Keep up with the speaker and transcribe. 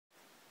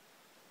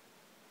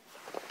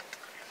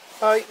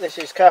Hi, this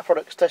is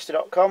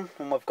carproductstester.com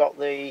and we've got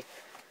the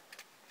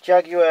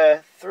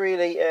Jaguar 3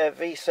 litre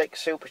V6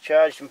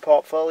 supercharged and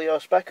portfolio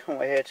spec, and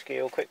we're here to give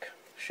you a quick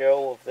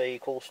show of the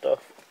cool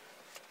stuff.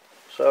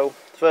 So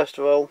first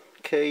of all,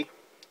 key,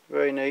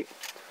 very neat,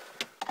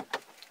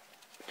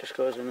 just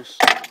goes in this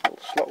little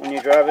slot when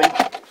you're driving.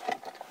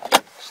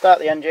 Start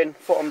the engine,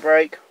 foot on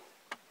brake,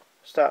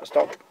 start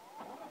stop.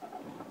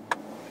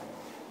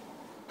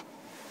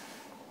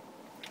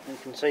 You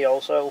can see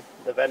also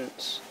the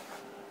vents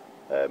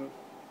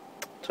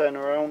turn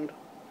around.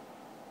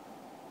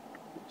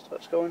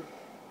 That's going.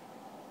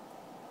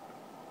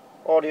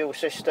 Audio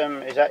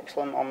system is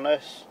excellent on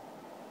this.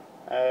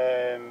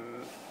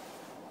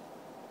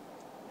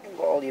 You've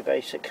got all your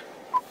basic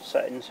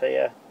settings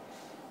here,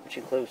 which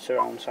includes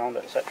surround sound,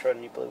 etc.,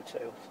 and your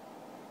Bluetooth.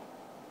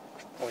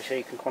 Obviously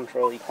you can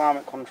control your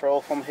climate control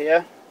from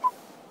here,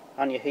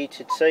 and your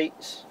heated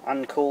seats,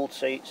 and cooled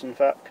seats in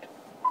fact.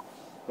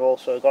 You've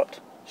also got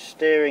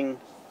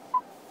steering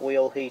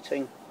wheel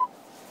heating,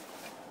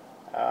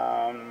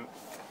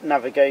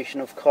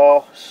 navigation of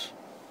course,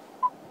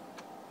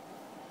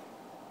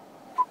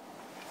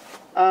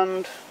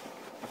 and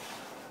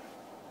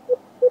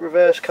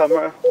reverse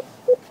camera,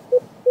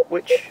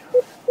 which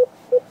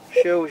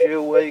shows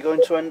you where you're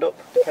going to end up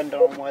depending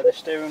on where the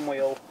steering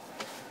wheel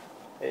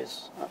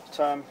is at the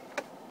time.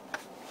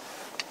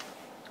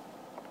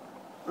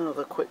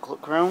 Another quick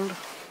look round,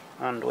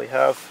 and we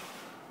have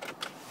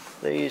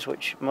these,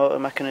 which motor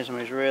mechanism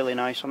is really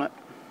nice on it.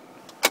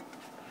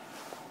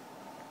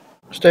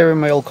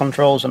 Steering wheel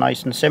controls are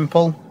nice and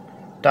simple,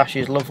 dash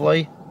is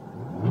lovely,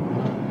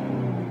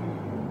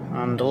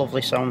 and a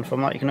lovely sound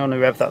from that. You can only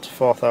rev that to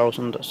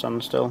 4,000 at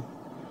standstill.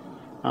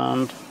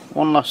 And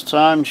one last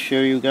time to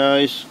show you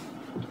guys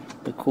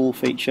the cool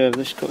feature of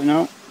this cutting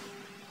out.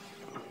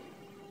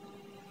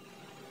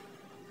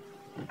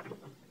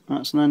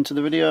 That's an end to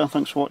the video.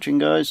 Thanks for watching,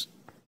 guys.